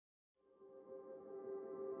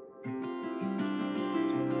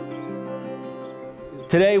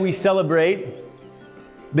Today we celebrate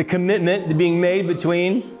the commitment being made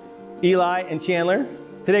between Eli and Chandler.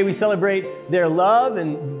 Today we celebrate their love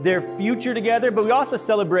and their future together, but we also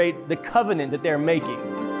celebrate the covenant that they're making.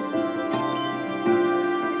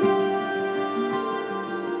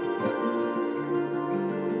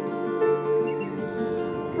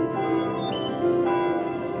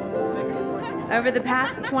 Over the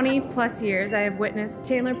past 20 plus years, I have witnessed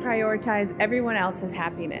Chandler prioritize everyone else's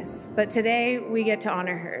happiness, but today we get to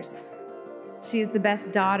honor hers. She is the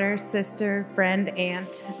best daughter, sister, friend,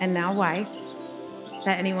 aunt, and now wife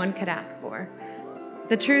that anyone could ask for.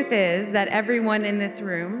 The truth is that everyone in this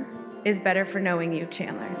room is better for knowing you,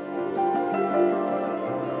 Chandler.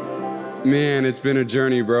 Man, it's been a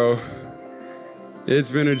journey, bro. It's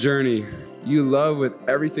been a journey. You love with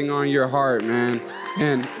everything on your heart, man.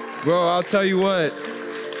 And bro, I'll tell you what,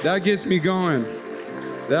 that gets me going.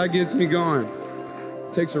 That gets me going.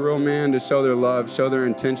 It takes a real man to show their love, show their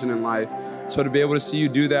intention in life. So to be able to see you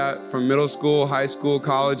do that from middle school, high school,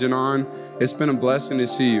 college, and on, it's been a blessing to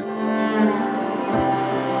see you.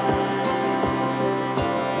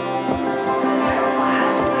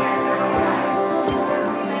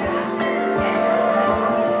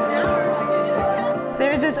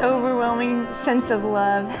 There's this overwhelming sense of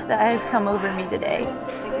love that has come over me today.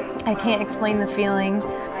 I can't explain the feeling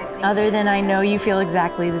other than I know you feel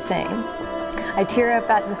exactly the same. I tear up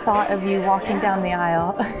at the thought of you walking down the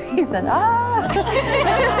aisle. He said, ah!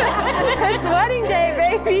 It's wedding day,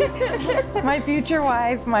 baby! My future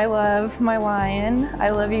wife, my love, my lion, I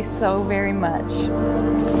love you so very much.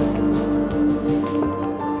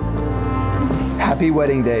 Happy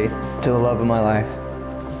wedding day to the love of my life.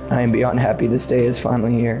 I am beyond happy this day is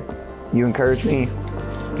finally here. You encourage me,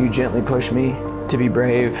 you gently push me to be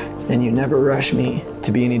brave, and you never rush me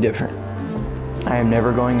to be any different. I am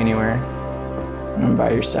never going anywhere. I'm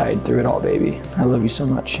by your side through it all, baby. I love you so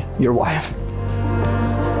much. Your wife.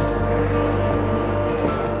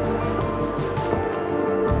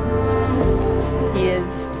 He is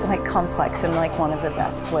like complex in like one of the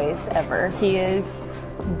best ways ever. He is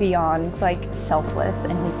beyond like selfless,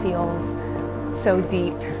 and he feels so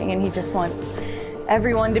deep, and he just wants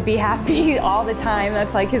everyone to be happy all the time.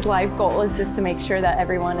 That's like his life goal, is just to make sure that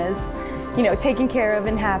everyone is, you know, taken care of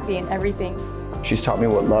and happy and everything. She's taught me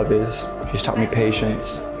what love is. She's taught me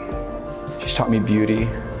patience. She's taught me beauty.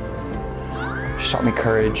 She's taught me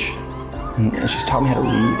courage. And she's taught me how to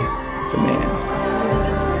lead as a man.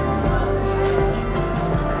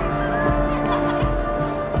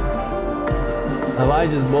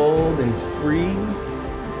 Elijah's bold and he's free.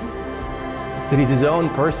 That he's his own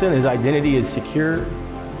person, his identity is secure.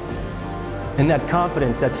 And that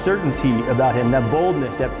confidence, that certainty about him, that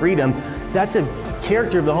boldness, that freedom, that's a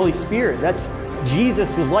character of the Holy Spirit. That's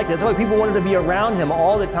Jesus was like that. That's why people wanted to be around him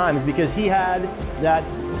all the time, is because he had that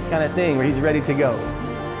kind of thing where he's ready to go.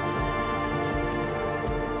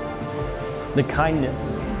 The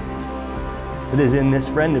kindness that is in this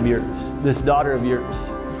friend of yours, this daughter of yours,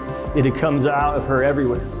 it comes out of her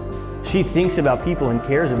everywhere. She thinks about people and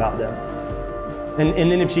cares about them.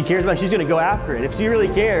 And then if she cares about it, she's going to go after it. If she really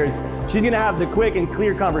cares, she's going to have the quick and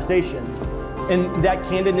clear conversations. And that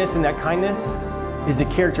candidness and that kindness is the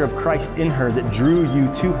character of Christ in her that drew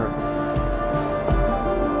you to her.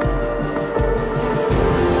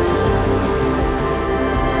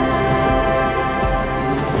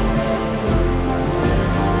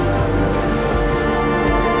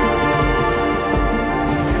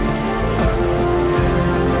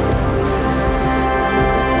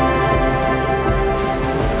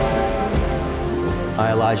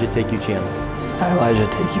 I, Elijah, take you, Chandler. I, Elijah,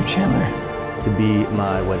 take you, Chandler. To be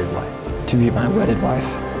my wedded wife. To be my wedded wife.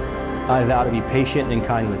 I vow to be patient and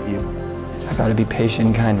kind with you. I vow to be patient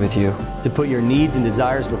and kind with you. To put your needs and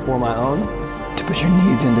desires before my own. To put your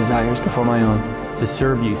needs and desires before my own. To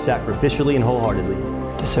serve you sacrificially and wholeheartedly.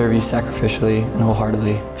 To serve you sacrificially and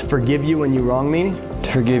wholeheartedly. To forgive you when you wrong me. To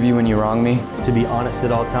forgive you when you wrong me. To be honest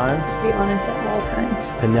at all times. To be honest at all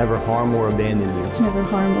times. To never harm or abandon you. To never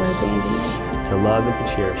harm or abandon you. To love and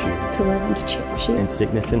to cherish you. To love and to cherish you. In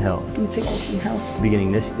sickness and health. In sickness and health.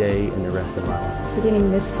 Beginning this day and the rest of my life. Beginning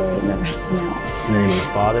this day and the rest of my life. In the name of the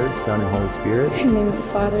Father, the Son, and Holy Spirit. In the name of the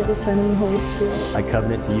Father, the Son, and the Holy Spirit. I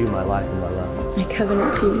covenant to you my life and my love. I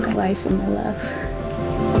covenant to you my life and my love.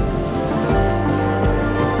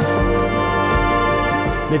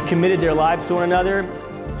 They've committed their lives to one another,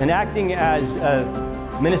 and acting as a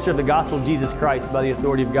minister of the gospel of Jesus Christ by the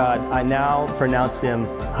authority of God, I now pronounce them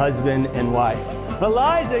husband and wife.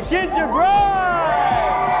 Elijah, kiss your bride!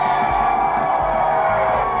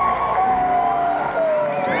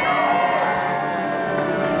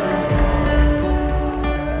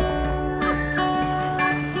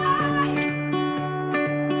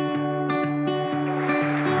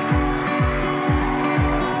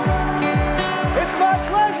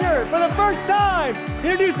 it's time to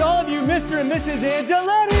introduce all of you Mr. and Mrs.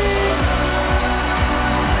 Angeletti.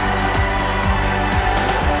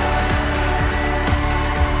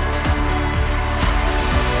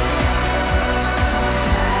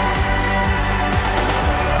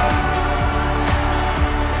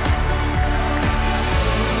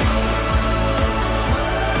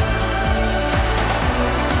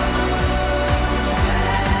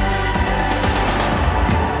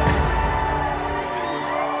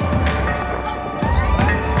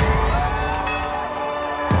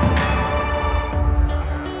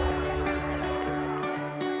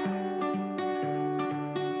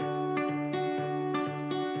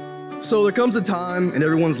 So there comes a time in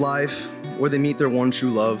everyone's life where they meet their one true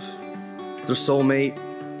love, their soulmate,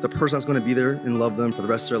 the person that's going to be there and love them for the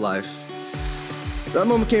rest of their life. That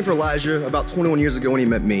moment came for Elijah about 21 years ago when he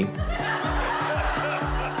met me.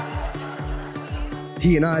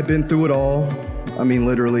 He and I had been through it all. I mean,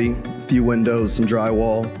 literally, a few windows, some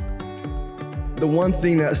drywall. The one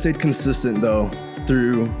thing that stayed consistent, though,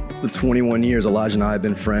 through the 21 years Elijah and I have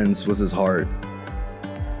been friends was his heart.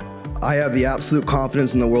 I have the absolute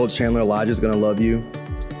confidence in the world, Chandler, Elijah's gonna love you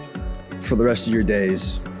for the rest of your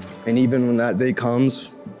days. And even when that day comes,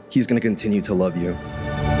 he's gonna continue to love you.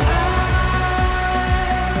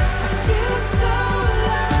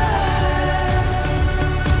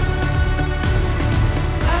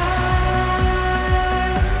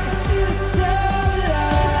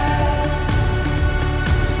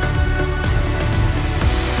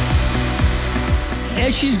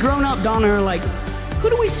 As she's grown up, Donna and I are like, who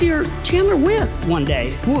do we see her Chandler with one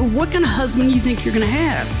day? What kind of husband do you think you're gonna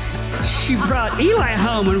have? She brought Eli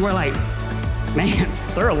home and we're like, man,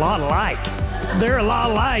 they're a lot alike. They're a lot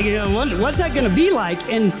alike. You know, what's that gonna be like?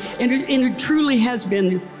 And it truly has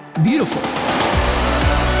been beautiful.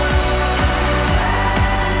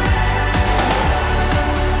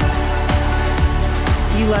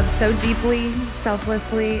 You love so deeply,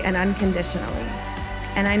 selflessly, and unconditionally.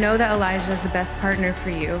 And I know that Elijah is the best partner for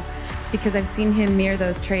you because I've seen him mirror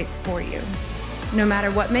those traits for you. No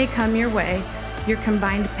matter what may come your way, your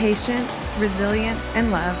combined patience, resilience,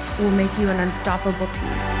 and love will make you an unstoppable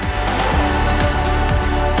team.